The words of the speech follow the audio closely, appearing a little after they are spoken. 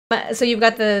But so you've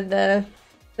got the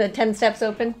 10 steps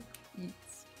open?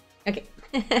 Yes. Okay.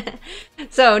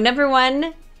 So number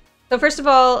 1. So first of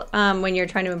all, when you're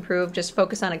trying to improve, just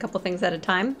focus on a couple things at a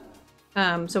time.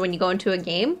 So when you go into a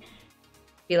game,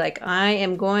 be like, I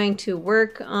am going to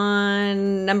work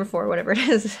on number 4, whatever it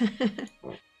is.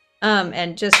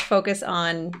 And just focus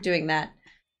on doing that.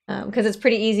 Because it's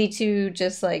pretty easy to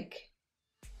just like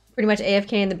pretty much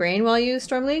AFK in the brain while you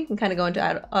Storm League and kind of go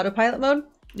into autopilot mode.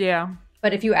 Yeah.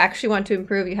 But if you actually want to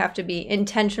improve, you have to be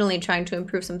intentionally trying to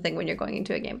improve something when you're going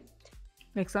into a game.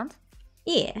 Makes sense.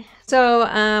 Yeah. So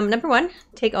number 1,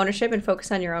 take ownership and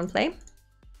focus on your own play.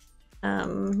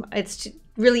 It's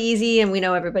really easy, and we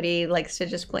know everybody likes to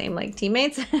just blame like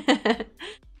teammates.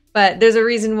 But there's a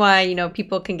reason why, you know,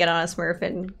 people can get on a Smurf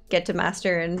and get to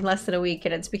master in less than a week,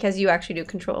 and it's because you actually do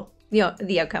control, you know,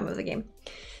 the outcome of the game.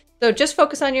 So just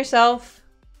focus on yourself,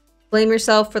 blame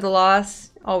yourself for the loss.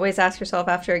 Always ask yourself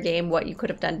after a game what you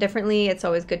could have done differently. It's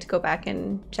always good to go back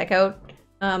and check out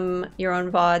your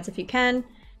own VODs if you can.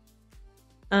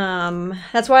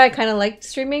 That's why I kind of liked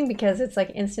streaming, because it's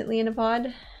like instantly in a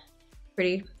VOD.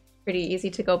 Pretty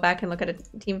easy to go back and look at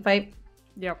a team fight.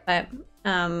 Yep. But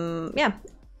yeah.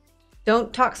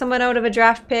 Don't talk someone out of a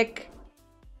draft pick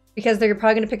because they're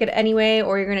probably going to pick it anyway,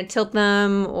 or you're going to tilt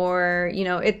them, or, you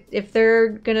know, if they're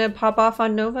going to pop off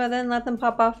on Nova, then let them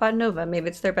pop off on Nova. Maybe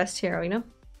it's their best hero, you know?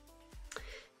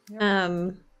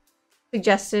 Yep.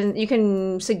 You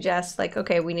can suggest, like,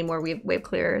 okay, we need more wave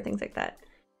clear, or things like that.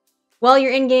 While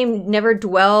you're in-game, never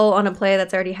dwell on a play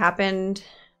that's already happened.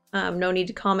 No need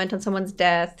to comment on someone's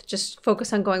death. Just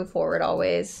focus on going forward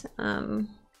always.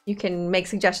 You can make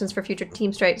suggestions for future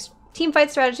team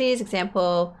fight strategies.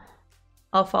 Example,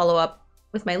 I'll follow up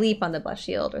with my leap on the blessed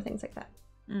shield, or things like that.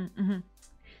 Mm-hmm.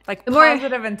 Like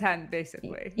positive intent,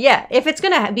 basically. Yeah, if it's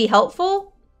going to be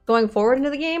helpful going forward into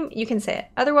the game, you can say it.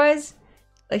 Otherwise,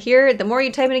 like here, the more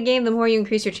you type in a game, the more you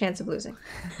increase your chance of losing.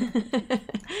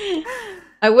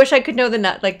 I wish I could know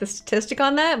the statistic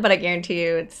on that, but I guarantee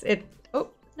you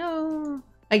oh, no.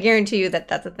 I guarantee you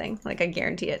that's a thing. Like, I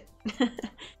guarantee it.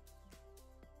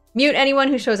 Mute anyone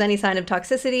who shows any sign of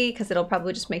toxicity, because it'll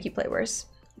probably just make you play worse.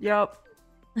 Yep.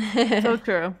 So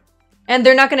true. And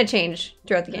they're not going to change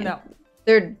throughout the game. No.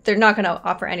 They're not going to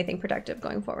offer anything productive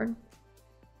going forward.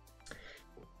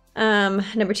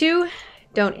 Number 2,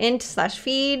 don't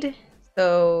int/feed.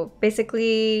 So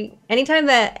basically, anytime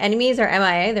that enemies are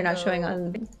MIA, they're not showing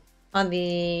on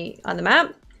the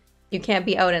map. You can't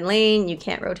be out in lane. You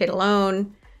can't rotate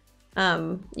alone.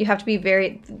 You have to be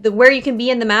where you can be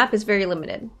in the map is very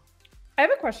limited. I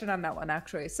have a question on that one,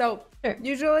 actually. So sure.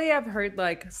 Usually I've heard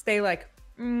like stay like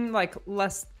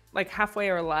less, like halfway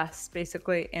or less,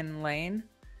 basically in lane.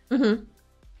 Mm-hmm.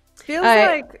 Feels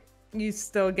like you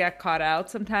still get caught out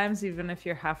sometimes, even if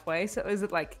you're halfway. So is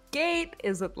it like gate?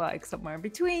 Is it like somewhere in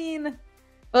between?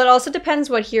 Well, it also depends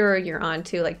what hero you're on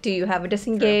too. Like, do you have a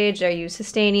disengage? True. Are you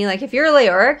sustaining? Like, if you're a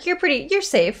Leoric, you're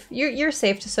safe. You're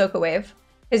safe to soak a wave,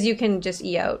 because you can just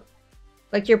E out.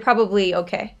 Like, you're probably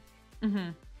okay.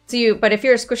 Mm-hmm. But if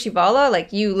you're a squishy Vala,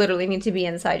 like, you literally need to be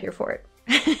inside your fort.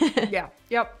 Yeah.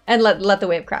 Yep. And let the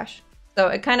wave crash. So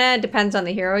it kind of depends on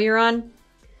the hero you're on.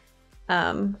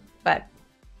 But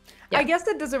yeah. I guess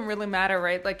it doesn't really matter,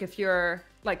 right? Like, if you're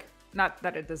like, not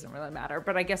that it doesn't really matter,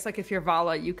 but I guess like if you're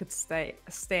Vala, you could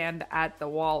stand at the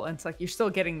wall, and it's like you're still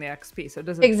getting the XP, so it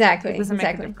doesn't make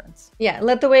a difference. Yeah,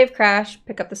 let the wave crash,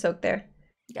 pick up the soak there.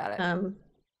 Got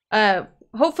it.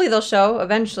 Hopefully they'll show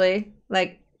eventually.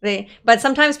 But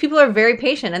sometimes people are very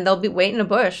patient, and they'll be waiting in a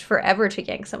bush forever to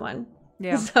gank someone.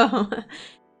 Yeah. So,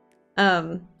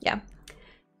 yeah.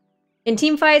 In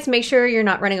team fights, make sure you're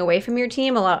not running away from your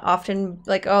team. Often,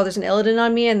 like, oh, there's an Illidan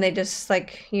on me, and they just,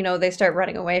 like, you know, they start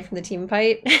running away from the team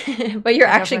fight. But you're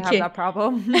actually have that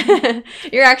problem.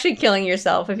 You're actually killing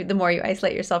yourself the more you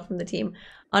isolate yourself from the team.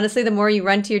 Honestly, the more you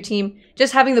run to your team,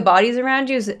 just having the bodies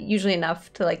around you is usually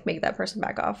enough to, like, make that person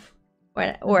back off.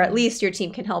 Or at least your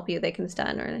team can help you. They can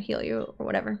stun or heal you or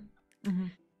whatever. Mm-hmm.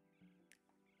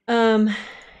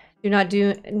 Do not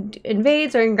do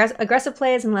invades or aggressive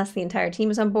plays unless the entire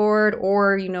team is on board,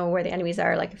 or you know where the enemies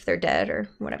are, like if they're dead or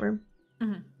whatever.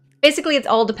 Mm-hmm. Basically, it's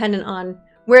all dependent on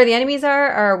where the enemies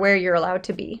are or where you're allowed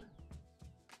to be.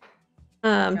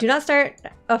 Do not start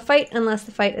a fight unless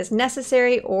the fight is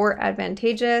necessary or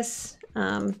advantageous.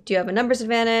 Do you have a numbers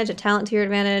advantage, a talent tier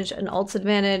advantage, an ults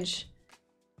advantage?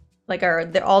 Like,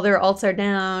 all their ults are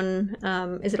down?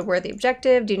 Is it a worthy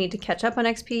objective? Do you need to catch up on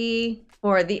XP?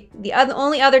 Or the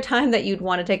only other time that you'd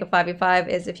want to take a 5v5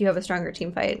 is if you have a stronger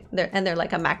team fight. They're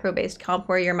like a macro-based comp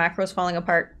where your macro's falling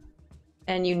apart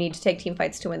and you need to take team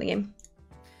fights to win the game.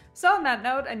 So on that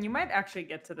note, and you might actually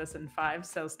get to this in 5,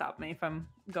 so stop me if I'm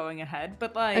going ahead.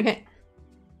 But like, okay.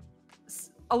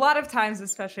 A lot of times,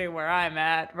 especially where I'm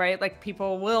at, right? Like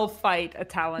people will fight a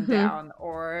talent down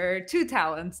or 2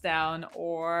 talents down,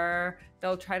 or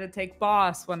they'll try to take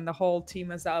boss when the whole team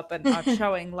is up and not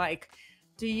showing. Like,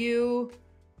 do you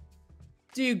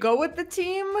go with the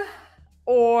team,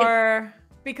 or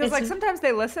because like sometimes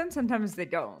they listen, sometimes they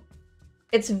don't.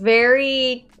 It's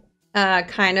very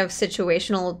kind of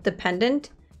situational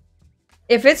dependent.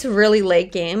 If it's really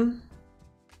late game,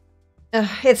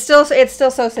 it's still so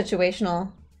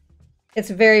situational. It's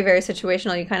very, very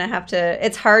situational. You kind of have to,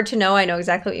 it's hard to know. I know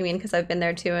exactly what you mean because I've been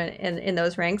there too in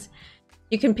those ranks.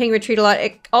 You can ping retreat a lot.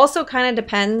 It also kind of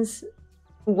depends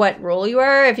what role you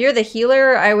are. If you're the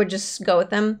healer, I would just go with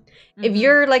them. If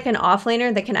you're like an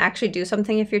offlaner that can actually do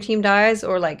something if your team dies,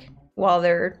 or like while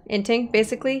they're inting,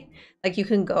 basically, like you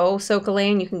can go soak a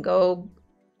lane, you can go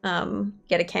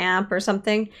get a camp or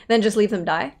something, then just leave them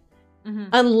die.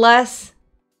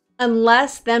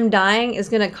 Unless them dying is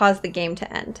going to cause the game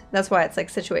to end. That's why it's like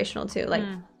situational too. Like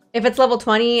if it's level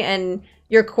 20 and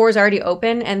your core's already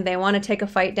open and they want to take a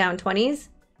fight down 20s,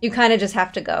 you kind of just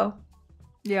have to go.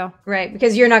 Yeah. Right?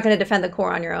 Because you're not going to defend the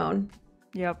core on your own.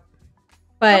 Yep.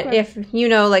 But if, you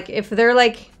know, like if they're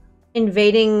like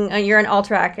invading, you're an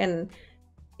Alterac and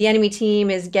the enemy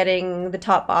team is getting the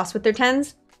top boss with their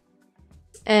 10s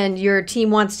and your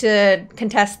team wants to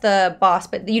contest the boss,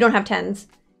 but you don't have 10s.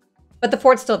 But the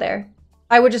fort's still there.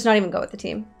 I would just not even go with the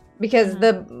team because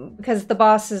the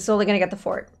boss is only going to get the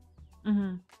fort.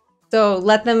 So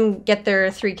let them get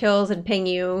their 3 kills and ping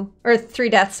you, or 3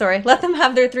 deaths. Sorry, let them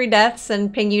have their 3 deaths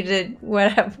and ping you to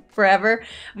whatever forever.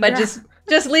 But just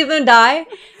leave them die.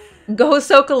 Go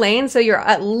soak a lane so you're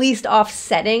at least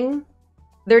offsetting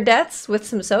their deaths with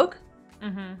some soak,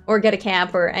 or get a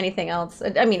camp or anything else.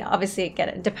 I mean, obviously,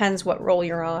 it depends what role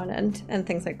you're on and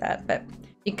things like that, but.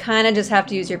 You kind of just have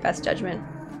to use your best judgment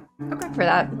for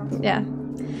that. Yeah.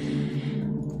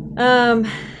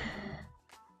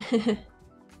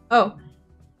 Oh.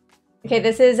 Okay,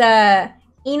 this is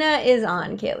Ina is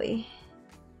on, Kaylee.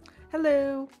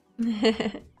 Hello.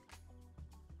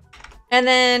 And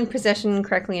then possession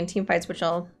correctly in team fights, which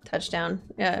I'll touch down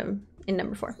in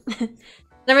number 4.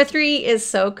 Number 3 is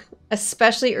soak,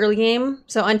 especially early game.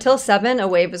 So until 7, a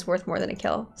wave is worth more than a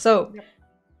kill. So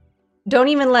don't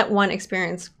even let 1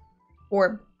 experience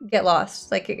or get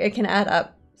lost. Like it can add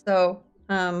up. So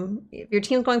if your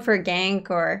team's going for a gank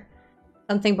or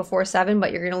something before 7,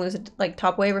 but you're gonna lose a like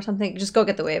top wave or something, just go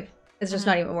get the wave. It's just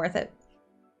not even worth it.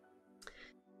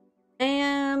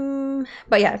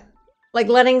 But yeah, like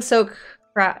letting soak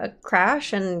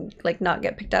crash and like not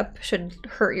get picked up should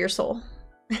hurt your soul.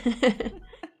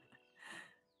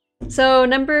 So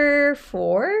number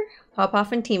 4, pop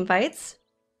off in team fights.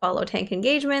 Follow tank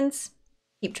engagements.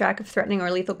 Keep track of threatening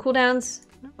or lethal cooldowns.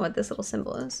 I don't know what this little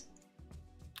symbol is.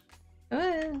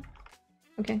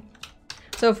 Okay.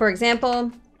 So for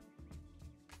example,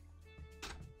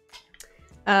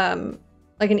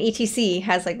 like an ETC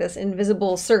has like this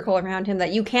invisible circle around him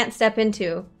that you can't step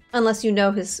into unless you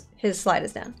know his slide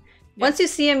is down. Once you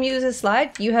see him use his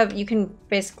slide, you can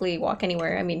basically walk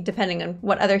anywhere. I mean, depending on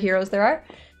what other heroes there are.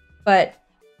 But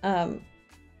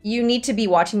you need to be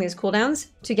watching these cooldowns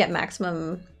to get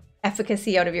maximum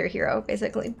efficacy out of your hero,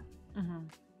 basically.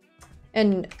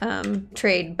 And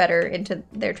trade better into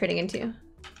they're trading into you.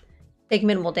 Take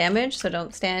minimal damage, so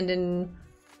don't stand in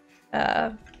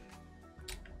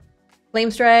flame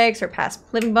strikes or pass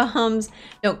living bombs.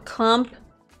 Don't clump.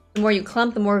 The more you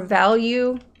clump, the more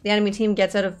value the enemy team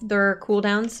gets out of their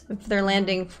cooldowns. If they're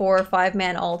landing 4 or 5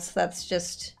 man ults, that's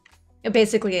just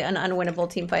basically an unwinnable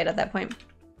team fight at that point.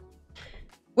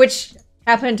 Which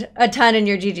happened a ton in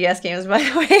your GGS games, by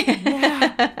the way.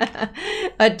 Yeah.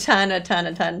 a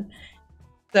ton.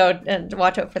 So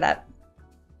watch out for that.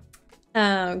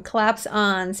 Collapse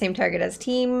on same target as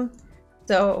team.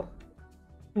 So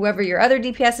whoever your other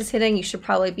DPS is hitting, you should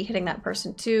probably be hitting that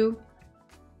person too.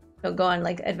 Don't go on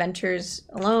like adventures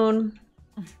alone.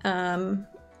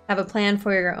 Have a plan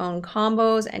for your own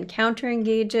combos and counter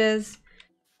engages.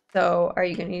 So are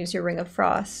you going to use your Ring of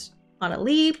Frost on a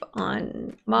leap,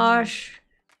 on Mosh,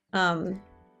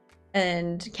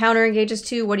 and counter engages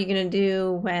too? What are you going to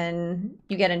do when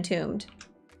you get entombed?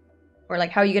 Or like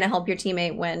how are you going to help your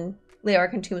teammate when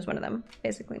Leoric entombs one of them,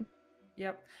 basically?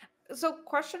 Yep. So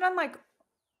question on like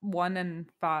 1 and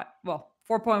 5, well,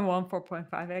 4.1,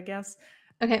 4.5, I guess.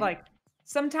 Okay. Like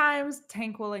sometimes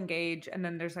tank will engage and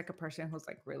then there's like a person who's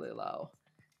like really low.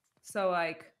 So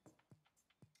like,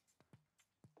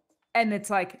 and it's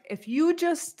like, if you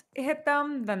just hit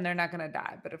them, then they're not going to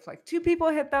die. But if like 2 people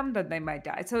hit them, then they might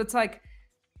die. So it's like,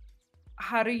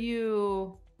 how do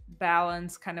you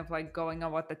balance kind of like going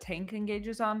on what the tank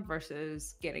engages on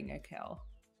versus getting a kill?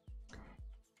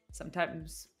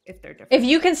 Sometimes if they're different. If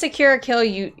you can secure a kill,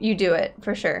 you do it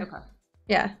for sure. Okay.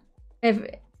 Yeah.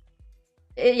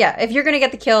 If you're gonna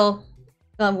get the kill,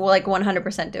 we'll like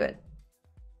 100% do it.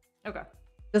 Okay.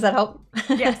 Does that help?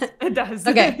 Yes, it does.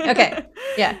 Okay.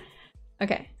 Yeah.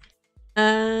 Okay.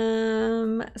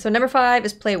 So number 5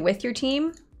 is play with your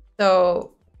team.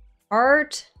 So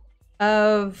part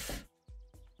of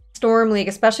Storm League,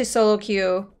 especially solo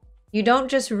queue, you don't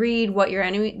just read what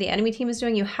the enemy team is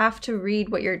doing. You have to read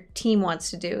what your team wants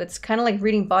to do. It's kind of like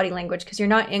reading body language because you're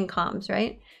not in comms,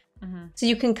 right? Mm-hmm. So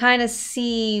you can kind of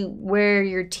see where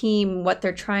your team, what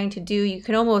they're trying to do. You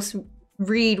can almost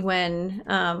read when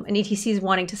an ETC is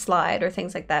wanting to slide or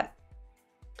things like that.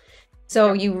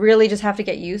 So you really just have to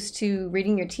get used to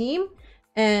reading your team.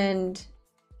 And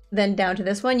then down to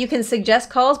this one, you can suggest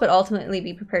calls, but ultimately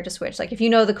be prepared to switch. Like if you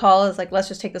know the call is like, let's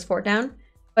just take this fort down,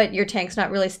 but your tank's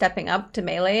not really stepping up to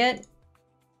melee it,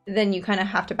 then you kind of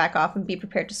have to back off and be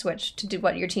prepared to switch to do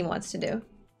what your team wants to do.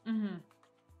 Mm-hmm.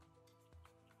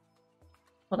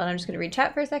 Hold on, I'm just going to read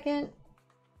chat for a second.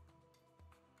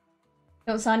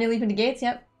 Oh, Sonya leaping the gates,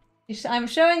 yep. I'm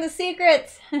showing the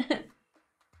secrets!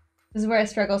 This is where I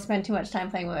struggle, spend too much time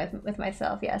playing with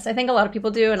myself. Yes, I think a lot of people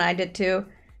do, and I did too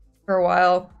for a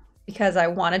while because I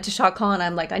wanted to shot call, and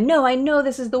I'm like, I know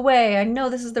this is the way. I know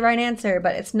this is the right answer,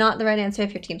 but it's not the right answer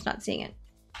if your team's not seeing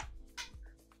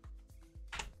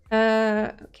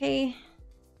it. Okay.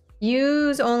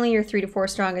 Use only your 3 to 4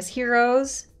 strongest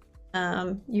heroes.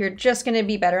 You're just going to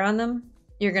be better on them.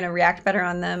 You're going to react better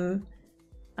on them.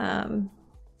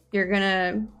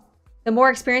 The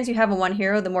more experience you have on one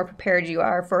hero, the more prepared you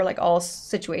are for like all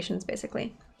situations,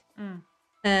 basically. Mm.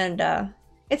 And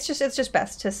it's just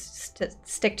best to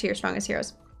stick to your strongest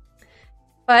heroes.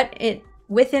 But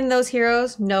within those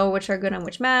heroes, know which are good on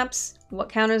which maps, what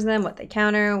counters them, what they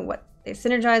counter, what they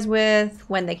synergize with,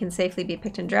 when they can safely be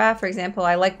picked in draft. For example,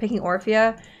 I like picking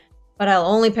Orphea, but I'll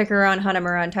only pick her on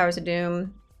Hanamura and Towers of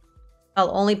Doom.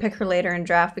 I'll only pick her later in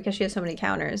draft because she has so many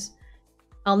counters.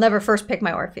 I'll never first pick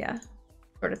my Orphea.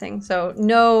 Sort of thing. So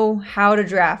know how to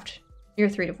draft your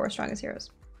 3 to 4 strongest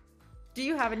heroes. Do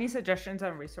you have any suggestions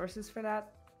on resources for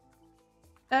that?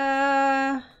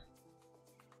 I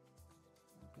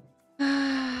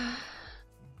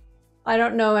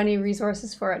don't know any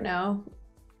resources for it now.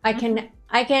 I can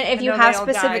if you have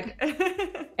specific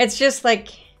it's just like,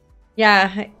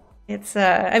 yeah, it's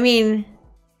I mean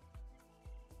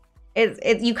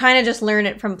it you kind of just learn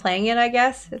it from playing it, I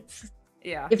guess. It's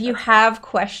if you have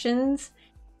questions,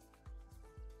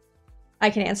 I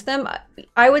can answer them.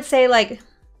 I would say, like,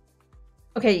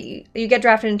 okay, you get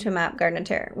drafted into a map, Garden of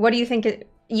Terror. What do you think?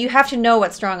 You have to know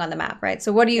what's strong on the map, right?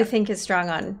 So what do you think is strong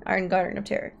on Garden of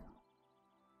Terror?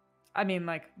 I mean,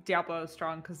 like, Diablo is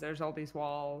strong because there's all these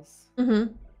walls.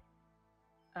 Mm-hmm.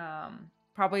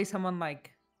 Probably someone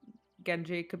like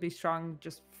Genji could be strong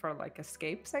just for, like,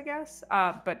 escapes, I guess.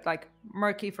 But, like,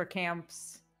 Murky for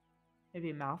camps.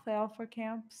 Maybe Malthael for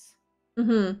camps.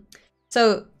 Mm-hmm.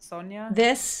 So Sonya.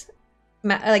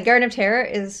 Like Garden of Terror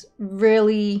is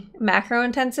really macro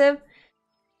intensive.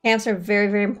 Camps are very,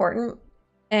 very important.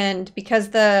 And because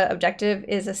the objective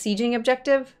is a sieging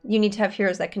objective, you need to have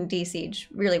heroes that can de-siege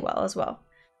really well as well.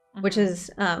 Mm-hmm. Which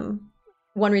is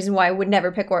one reason why I would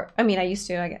never pick I mean, I used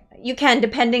to. You can,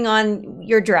 depending on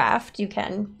your draft, you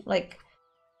can. Like,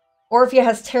 Orphea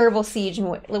has terrible siege and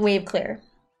wave clear.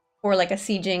 Or like a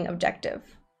sieging objective.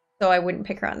 So I wouldn't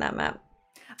pick her on that map.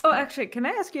 Oh, actually, can I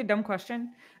ask you a dumb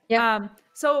question? Yeah.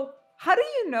 So how do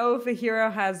you know if a hero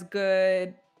has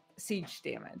good siege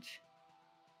damage?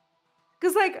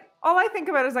 Because, like, all I think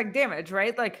about is, like, damage,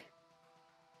 right? Like,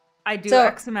 I do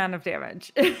X amount of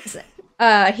damage.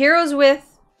 Heroes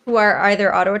who are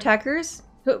either auto attackers,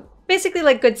 who basically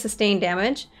like good sustained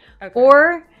damage,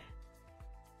 or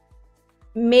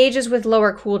mages with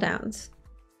lower cooldowns.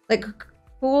 Like,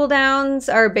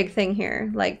 cooldowns are a big thing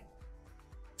here. Like,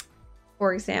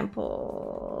 for example,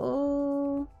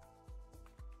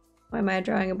 why am I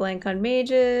drawing a blank on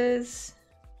mages?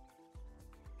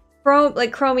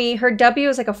 Chromie, her W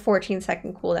is like a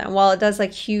 14-second cooldown. While it does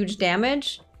like huge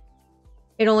damage,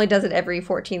 it only does it every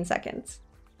 14 seconds.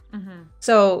 Mm-hmm.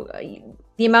 So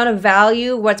the amount of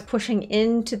value, what's pushing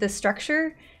into the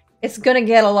structure, it's gonna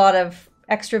get a lot of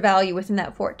extra value within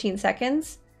that 14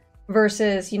 seconds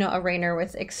versus, you know, a Rainer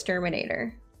with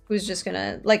Exterminator, who's just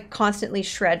gonna like constantly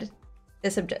shred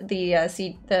this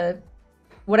the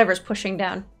whatever's pushing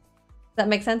down. Does that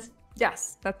make sense?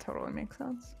 Yes, that totally makes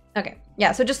sense. Okay,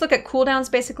 yeah, so just look at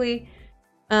cooldowns basically,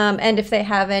 and if they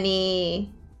have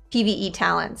any PvE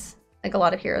talents. Like a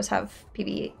lot of heroes have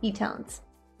PvE talents.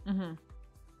 Mm-hmm.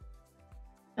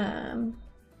 I'm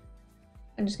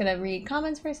just gonna read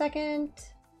comments for a second.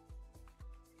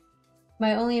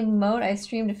 My only emote, I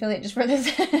streamed affiliate just for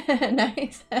this.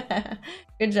 Nice.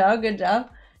 Good job, good job.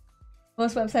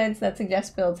 Most websites that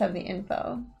suggest builds have the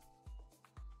info.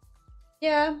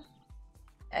 Yeah.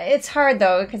 It's hard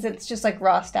though, because it's just like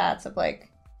raw stats of like,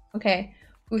 okay,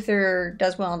 Uther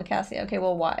does well on the Cassia. Okay,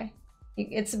 well, why?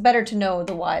 It's better to know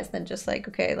the whys than just like,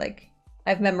 okay, like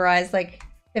I've memorized like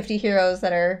 50 heroes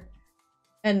that are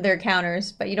and their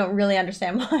counters, but you don't really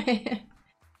understand why.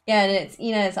 Yeah, and it's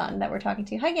Ina is on that we're talking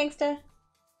to. Hi, Gangsta.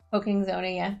 Poking,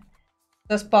 zoning, yeah.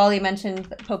 So Spally mentioned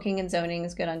that poking and zoning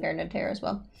is good on Garden of Terror as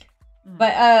well.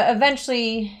 But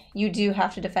eventually you do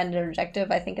have to defend an objective.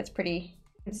 I think it's pretty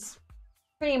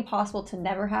impossible to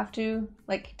never have to,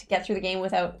 like, to get through the game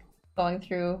without going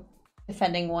through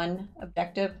defending one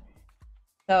objective.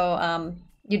 So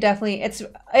you definitely, it's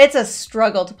a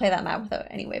struggle to play that map without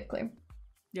any wave clear.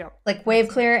 Yeah. Like wave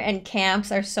clear and camps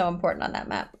are so important on that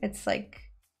map. It's like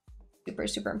super,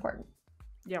 super important.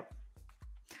 Yep.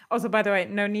 Also, by the way,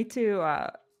 no need to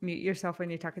mute yourself when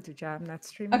you're talking to Jam. That's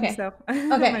streaming, okay. So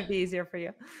okay. It might be easier for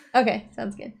you. Okay,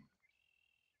 sounds good.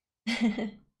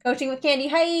 Coaching with Candy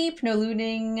hype, no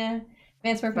looting. Man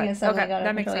Smurfing Right. has suddenly Okay, got that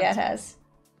under makes control. sense.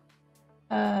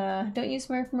 Yeah, it has. Don't use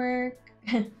Smurf Merc.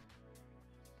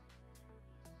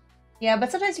 Yeah,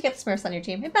 but sometimes you get the Smurfs on your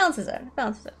team. It balances out. It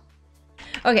balances out.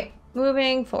 Okay,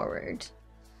 moving forward.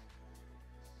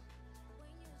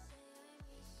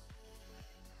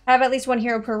 Have at least one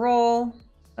hero per role.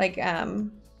 Like,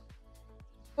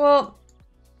 well,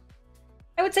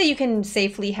 I would say you can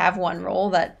safely have one role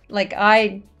that, like,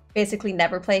 I basically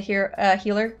never play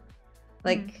healer.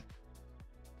 Like,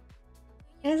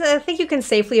 I think you can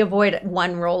safely avoid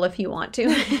one role if you want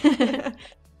to.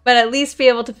 But at least be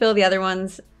able to fill the other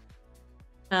ones.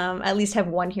 At least have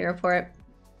one hero for it.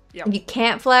 Yep. If you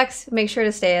can't flex, make sure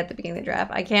to stay at the beginning of the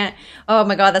draft. I can't. Oh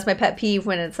my god, that's my pet peeve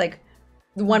when it's like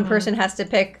one person has to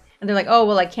pick and they're like, oh,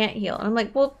 well, I can't heal. And I'm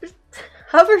like, well,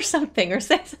 hover something or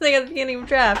say something at the beginning of the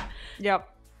draft. Yep.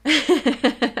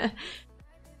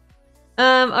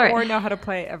 All right. Or know how to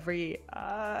play every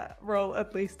role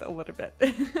at least a little bit.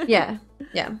 Yeah.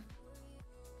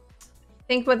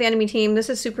 Think about the enemy team. This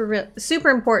is super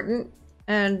important.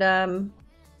 And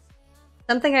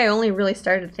something I only really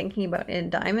started thinking about in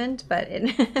Diamond, but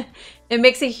it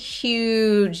makes a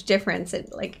huge difference.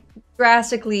 It like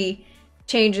drastically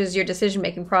changes your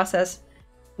decision-making process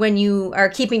when you are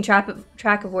keeping track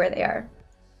of where they are.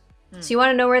 So you want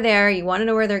to know where they are. You want to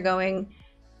know where they're going,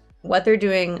 what they're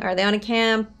doing. Are they on a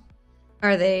camp?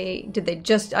 Did they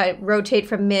just rotate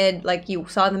from mid? Like you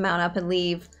saw them mount up and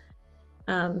leave.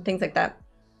 Things like that.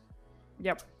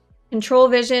 Yep. Control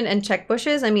vision and check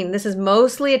bushes. I mean, this is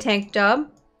mostly a tank job,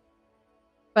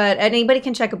 but anybody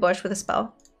can check a bush with a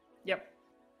spell. Yep.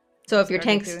 So if your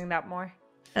tank's doing that more,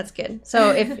 that's good.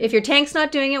 So if your tank's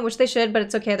not doing it, which they should, but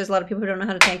it's okay. There's a lot of people who don't know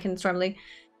how to tank in Storm League.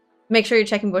 Make sure you're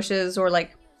checking bushes or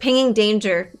like pinging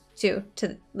danger too.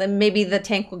 Then maybe the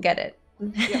tank will get it.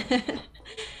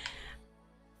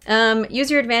 Yep. Use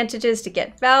your advantages to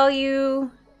get value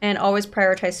and always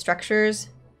prioritize structures.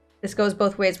 This goes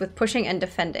both ways with pushing and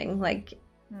defending. Like,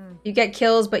 you get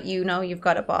kills, but you know you've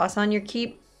got a boss on your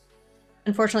keep.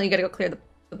 Unfortunately, you gotta go clear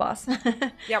the boss.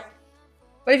 Yep.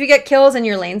 But if you get kills and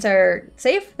your lanes are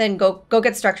safe, then go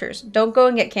get structures. Don't go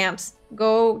and get camps.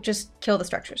 Go just kill the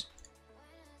structures.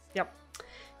 Yep.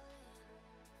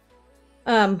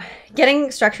 Getting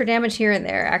structure damage here and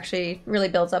there actually really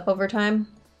builds up over time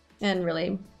and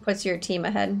really puts your team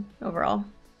ahead overall.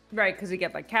 Right, because you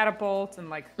get like catapults and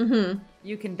like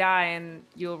you can die and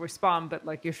you'll respawn, but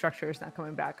like your structure is not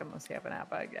coming back unless you have an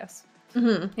ABBA, I guess.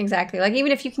 Exactly. Like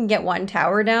even if you can get one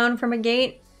tower down from a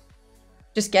gate,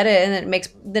 just get it, and it makes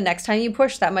the next time you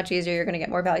push that much easier. You're going to get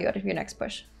more value out of your next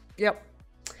push. Yep,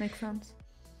 makes sense.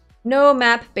 No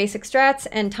map basic strats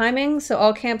and timing. So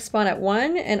all camps spawn at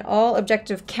 1 and all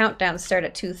objective countdowns start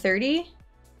at 2:30.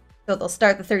 So they'll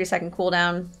start the 30-second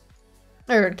cooldown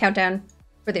or countdown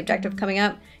for the objective coming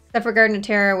up. Except for Garden of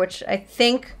Terror, which I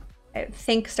think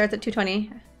starts at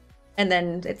 2:20, and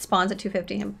then it spawns at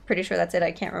 2:50. I'm pretty sure that's it.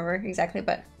 I can't remember exactly,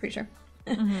 but pretty sure.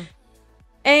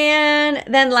 And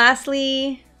then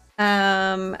lastly,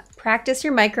 practice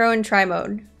your micro and try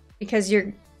mode, because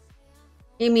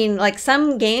like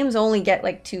some games only get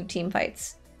like 2 team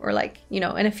fights or like, you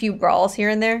know, and a few brawls here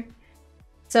and there.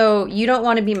 So you don't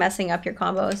want to be messing up your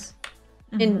combos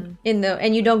and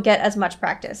you don't get as much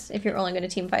practice if you're only going to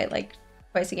team fight like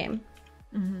twice a game.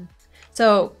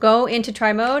 So go into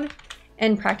try mode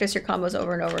and practice your combos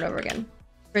over and over and over again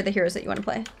for the heroes that you want to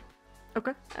play.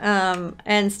 Okay.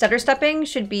 And stutter stepping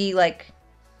should be like,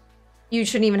 you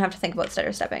shouldn't even have to think about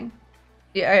stutter stepping.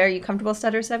 Are you comfortable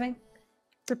stutter stepping?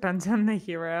 Depends on the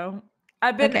hero.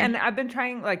 I've been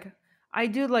trying, like, I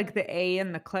do like the A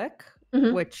and the click,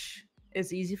 which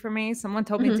is easy for me. Someone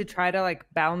told me to try to like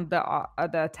bound the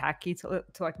attack key to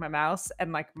like my mouse,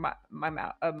 and like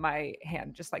my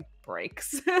hand just like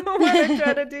breaks when I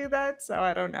try to do that. So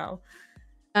I don't know.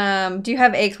 Do you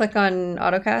have a click on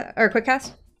autocast or quick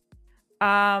cast?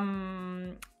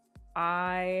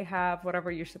 I have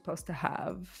whatever you're supposed to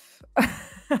have.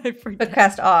 I forget. Quick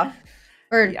cast off,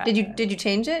 or did you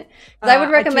change it? Because I would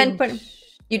recommend putting.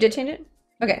 You did change it.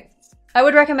 Okay, I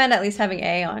would recommend at least having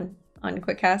A on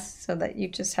quick cast so that you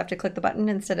just have to click the button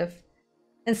instead of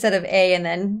A and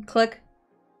then click.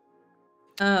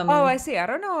 Oh, I see. I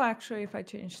don't know actually if I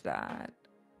changed that.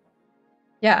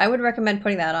 Yeah, I would recommend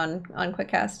putting that on quick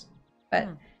cast, but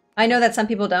I know that some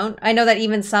people don't. I know that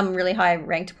even some really high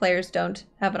ranked players don't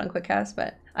have it on quick cast,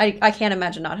 but I can't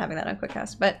imagine not having that on quick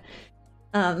cast. But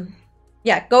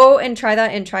yeah, go and try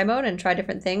that in try mode and try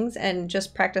different things and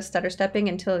just practice stutter stepping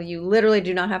until you literally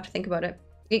do not have to think about it.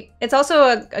 It's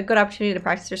also a good opportunity to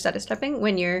practice your stutter stepping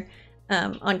when you're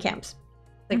on camps.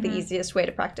 Like the easiest way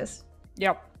to practice.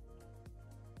 Yep.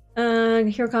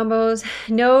 Hero combos.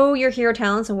 Know your hero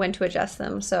talents and when to adjust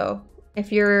them. So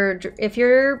if you're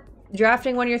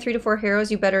drafting one of your 3 to 4 heroes,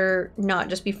 you better not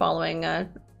just be following a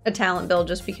talent build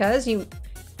just because.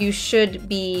 You should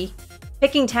be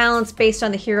picking talents based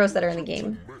on the heroes that are in the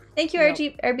game. Thank you,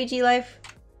 RBG Life.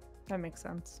 That makes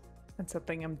sense. That's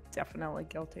something I'm definitely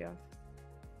guilty of.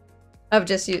 Of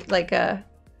just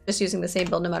using the same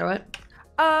build no matter what?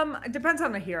 It depends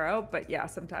on the hero, but yeah,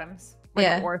 sometimes.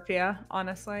 Like Orphea,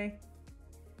 honestly.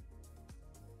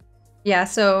 Yeah,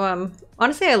 so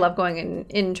honestly I love going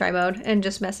in try mode and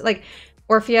just like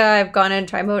Orphea, I've gone in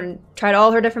try mode and tried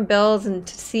all her different builds and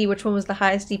to see which one was the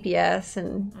highest DPS,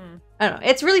 and I don't know.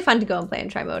 It's really fun to go and play in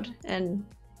try mode and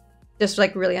just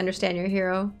like really understand your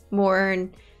hero more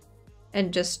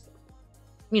and just,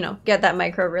 you know, get that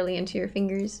micro really into your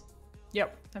fingers.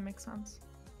 Yep, that makes sense.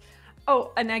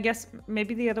 Oh, and I guess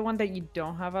maybe the other one that you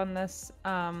don't have on this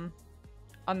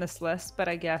list, but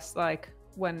I guess like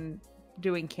when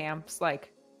doing camps,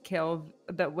 like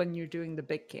when you're doing the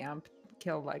big camp,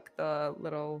 kill like the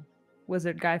little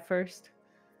wizard guy first.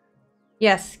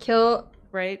 Yes, kill.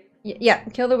 Right? Yeah,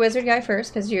 kill the wizard guy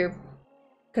first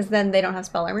because then they don't have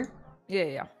spell armor.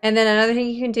 Yeah. And then another thing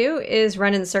you can do is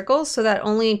run in circles so that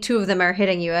only 2 of them are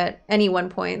hitting you at any one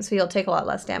point, so you'll take a lot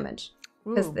less damage.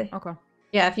 Okay.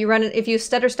 Yeah, if you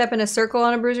stutter step in a circle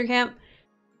on a bruiser camp,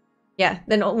 yeah,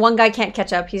 then one guy can't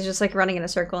catch up. He's just like running in a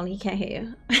circle and he can't hit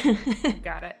you.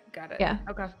 Got it. Yeah.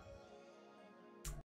 Okay.